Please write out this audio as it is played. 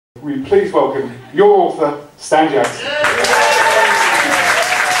Will you please welcome your author, Stanley Jackson.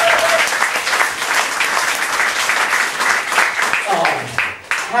 Oh,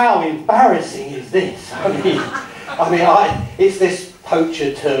 how embarrassing is this? It's this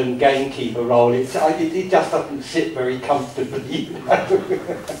poacher turned gamekeeper role. It just doesn't sit very comfortably, you know.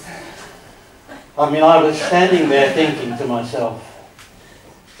 I was standing there thinking to myself,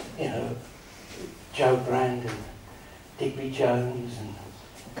 you know, Joe Brand and Digby Jones and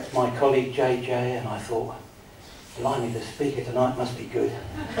my colleague JJ, and I thought, blimey, the speaker tonight must be good.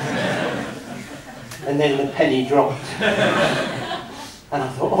 And then the penny dropped. And I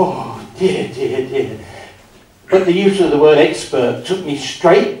thought, oh, dear, dear, dear. But the use of the word expert took me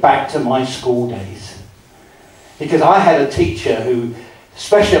straight back to my school days. Because I had a teacher who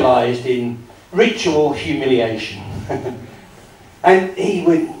specialised in ritual humiliation. And he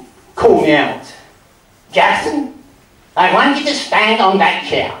would call me out, "Jackson, I want you to stand on that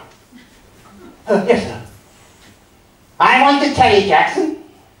chair." Yes, sir. "I want to tell you, Jackson,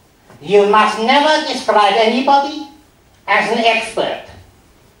 you must never describe anybody as an expert."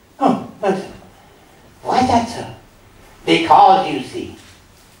 "Oh, no, sir." "Why that, sir?" "Because, you see,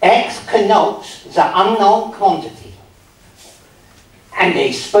 X connotes the unknown quantity, and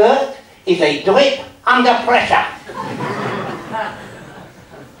a spurt is a drip under pressure."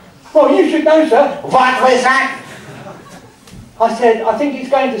 "Well, you should know, sir." "What was that?" I said, "I think it's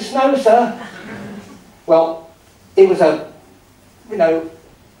going to snow, sir." Well, it was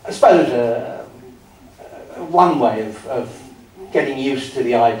one way of getting used to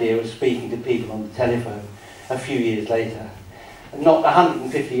the idea of speaking to people on the telephone a few years later. Not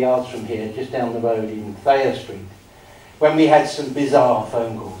 150 yards from here, just down the road in Thayer Street, when we had some bizarre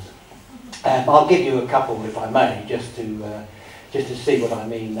phone calls. I'll give you a couple, if I may, just to see what I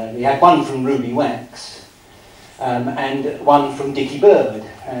mean. We had one from Ruby Wax, and one from Dicky Bird.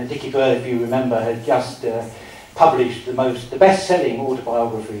 Dicky Bird, if you remember, had just published the best-selling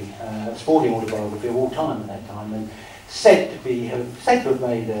autobiography, sporting autobiography of all time at that time, and said to have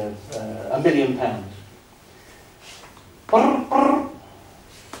made £1 million.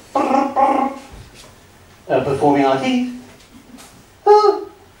 Performing artiste.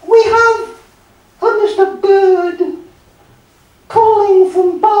 "We have Mr. Bird calling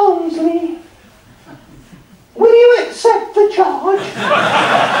from Barnsley. Will you accept the charge?"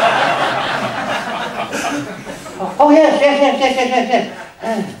 "Oh, yes.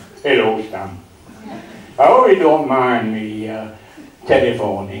 Hello, Stan. I hope you don't mind me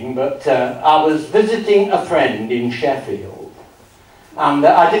telephoning, but I was visiting a friend in Sheffield, and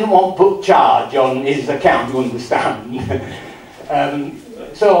I didn't want to put charge on his account, you understand."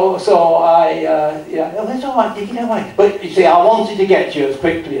 So I, that's all right, Dicky, don't worry. But you see, I wanted to get you as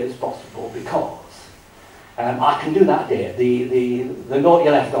quickly as possible because I can do that there. The note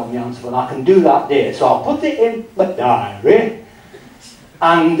you left on the answer phone, I can do that there. So I'll put it in my diary,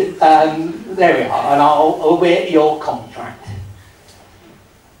 and there we are, and I'll await your contract.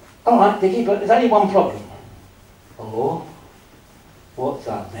 "All right, Dicky, but there's only one problem." "Oh, what's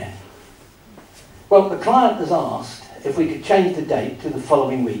that then?" "Well, the client has asked if we could change the date to the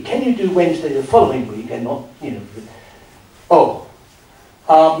following week. Can you do Wednesday the following week and not, you know..." "Oh,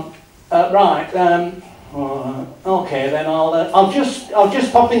 right. Okay, then I'll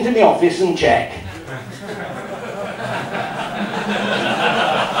just pop into the office and check."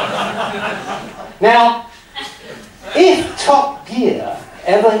 Now, if Top Gear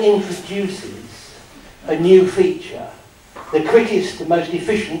ever introduces a new feature, the quickest and most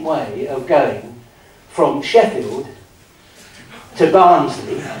efficient way of going from Sheffield to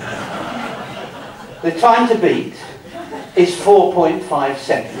Barnsley, the time to beat is 4.5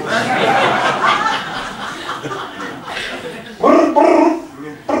 seconds.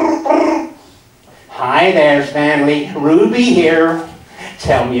 "Hi there, Stanley. Ruby here.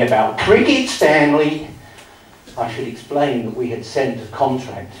 Tell me about cricket, Stanley." I should explain that we had sent a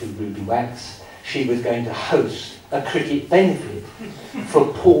contract to Ruby Wax. She was going to host a cricket benefit for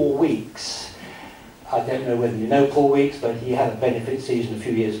Paul Weeks. I don't know whether you know Paul Weeks, but he had a benefit season a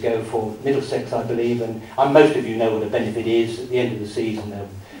few years ago for Middlesex, I believe, and most of you know what a benefit is. At the end of the season,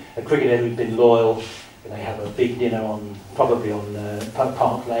 a cricketer who's been loyal, they have a big dinner probably on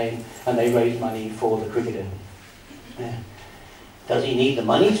Park Lane, and they raise money for the cricketer. "Does he need the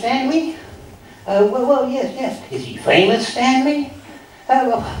money, Stanley?" Well, yes. "Is he famous, Stanley?"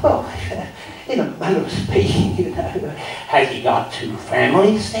 Well, in a manner of speaking, you know. "Has he got two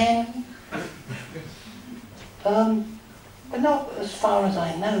families, Stanley?" But not as far as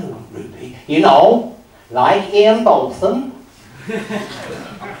I know, Ruby. "You know, like Ian Botham."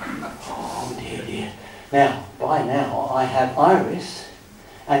 Oh, dear. Now, by now, I have Iris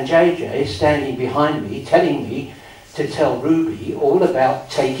and JJ standing behind me telling me to tell Ruby all about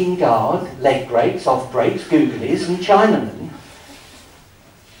taking guard, leg breaks, off breaks, googlies and Chinamen.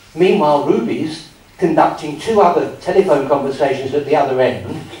 Meanwhile, Ruby's conducting 2 other telephone conversations at the other end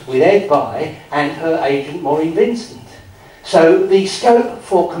with Ed Bye and her agent Maureen Vincent. So the scope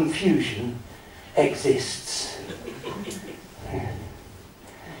for confusion exists.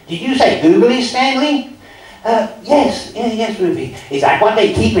 Did you say googly, Stanley? Yes, Ruby. Is that what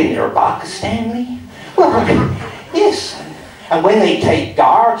they keep in their box, Stanley? Well, yes. And when they take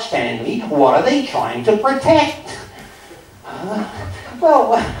guard, Stanley, what are they trying to protect?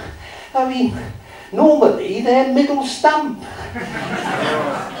 Well, I mean, normally they're middle stump.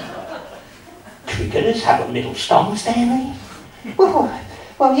 Cricketers have a middle stump, Stanley? Well,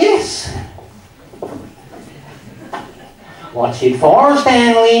 yes. What's it for,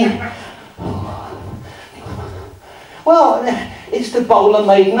 Stanley? Well, it's to bowl a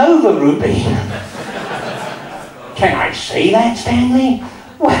maiden over, Ruby. Can I say that, Stanley?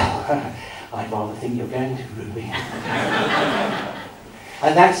 Well, I'd rather think you're going to, Ruby.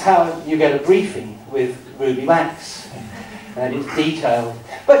 And that's how you get a briefing with Ruby Max. And it's detailed.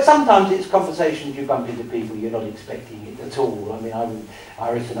 But sometimes it's conversations you bump into people you're not expecting it at all. I mean,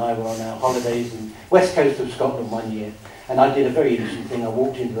 Iris and I were on our holidays in west coast of Scotland one year, and I did a very interesting thing. I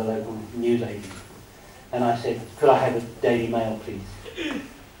walked into the local newsagent, and I said, could I have a Daily Mail, please?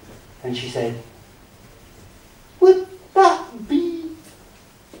 And she said, would that be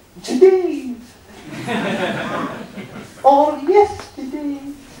today's? Or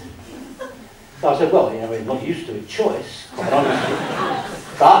yesterday's? So I said, well, you know, we're not used to a choice, quite honestly.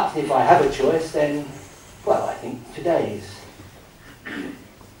 But if I have a choice, then, well, I think today's.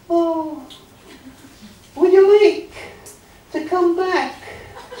 Oh, would you like to come back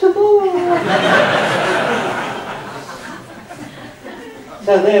tomorrow?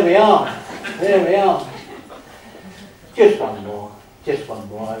 So there we are. There we are. Just one more. Just one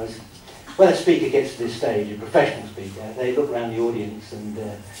more. When a speaker gets to this stage, a professional speaker, they look around the audience and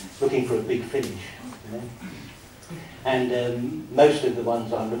looking for a big finish, you know? And most of the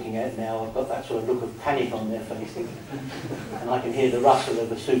ones I'm looking at now have got that sort of look of panic on their face. And I can hear the rustle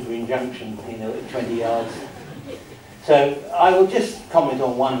of a super injunction, you know, at 20 yards. So I will just comment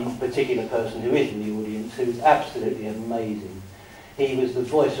on one particular person who is in the audience, who's absolutely amazing. He was the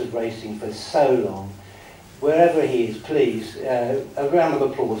voice of racing for so long. Wherever he is, please, a round of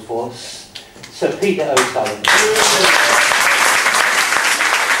applause for Sir Peter O'Sullivan.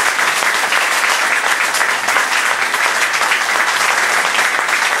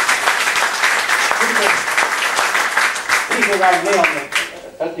 Peter rang me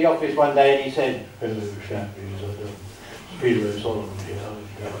at the office one day and he said, hello, champions, Peter O'Sullivan here.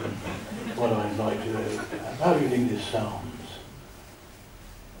 What I'd like to know, how do you think this sounds?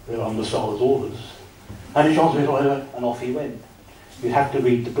 They're under Sal's orders. And he told me, and off he went. You have to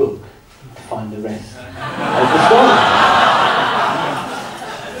read the book to find the rest of the story.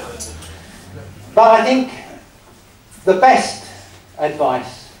 But I think the best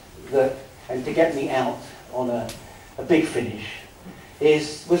advice and to get me out on a big finish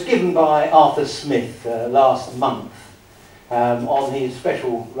was given by Arthur Smith last month on his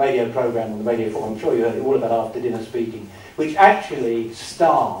special radio programme on the Radio 4. I'm sure you heard it all about after dinner speaking, which actually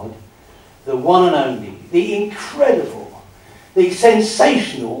starred the one and only, the incredible, the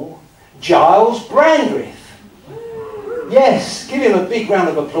sensational Giles Brandreth. Yes, give him a big round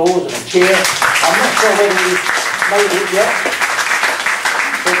of applause and a cheer. I'm not sure whether he's made it yet.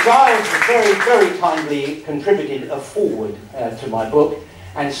 But Giles has very, very kindly contributed a foreword to my book.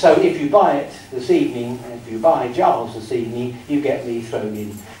 And so if you buy it this evening, if you buy Giles this evening, you get me thrown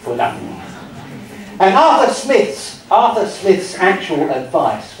in for nothing. And Arthur Smith's actual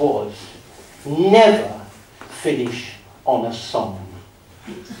advice was, never finish on a song.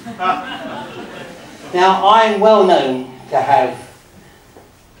 Now, I'm well known to have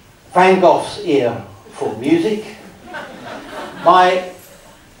Van Gogh's ear for music. My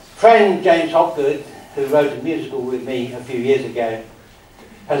friend James Hopgood, who wrote a musical with me a few years ago,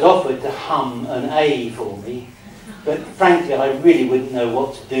 has offered to hum an A for me, but frankly I really wouldn't know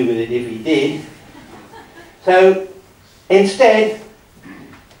what to do with it if he did. So instead,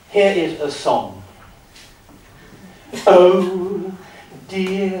 here is a song. Oh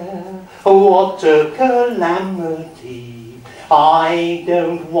dear, what a calamity. I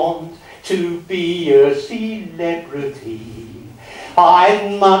don't want to be a celebrity.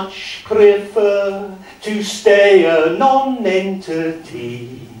 I'd much prefer to stay a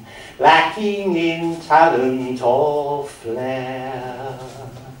non-entity, lacking in talent or flair.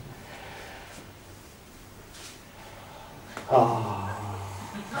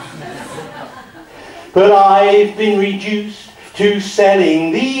 But I've been reduced to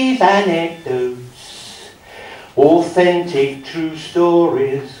selling these anecdotes, authentic true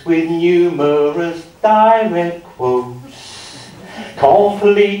stories with numerous direct quotes,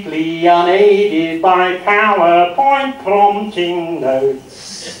 completely unaided by PowerPoint prompting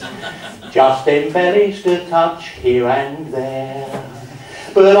notes, just embellished a touch here and there.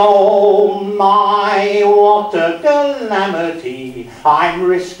 But oh my, what a calamity, I'm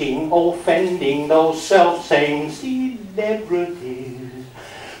risking offending those self-same celebrities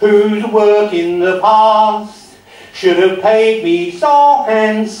whose work in the past should have paid me so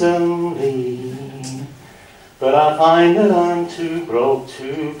handsomely. But I find that I'm too broke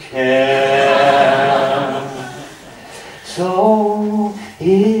to care. So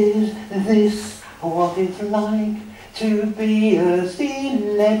is this what it's like to be a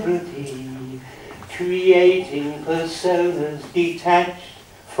celebrity, creating personas detached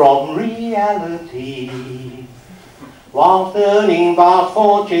from reality, whilst earning vast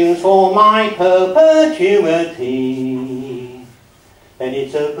fortunes for my perpetuity? Then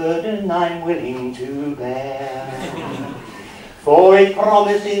it's a burden I'm willing to bear, for it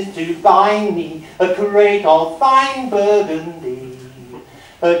promises to buy me a crate of fine Burgundy,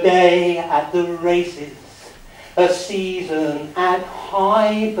 a day at the races, a season at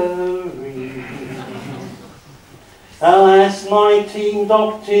Highbury. Alas, my team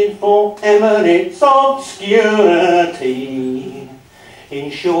opted for eminent obscurity. In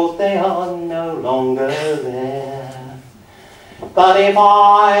short, they are no longer there. But if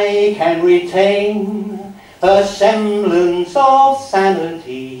I can retain a semblance of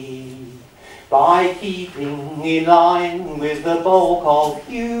sanity by keeping in line with the bulk of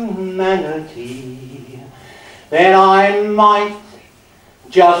humanity, then I might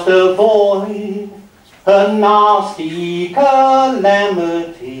just avoid a nasty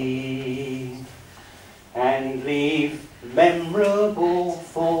calamity and leave memorable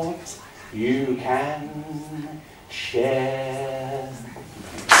thoughts you can share.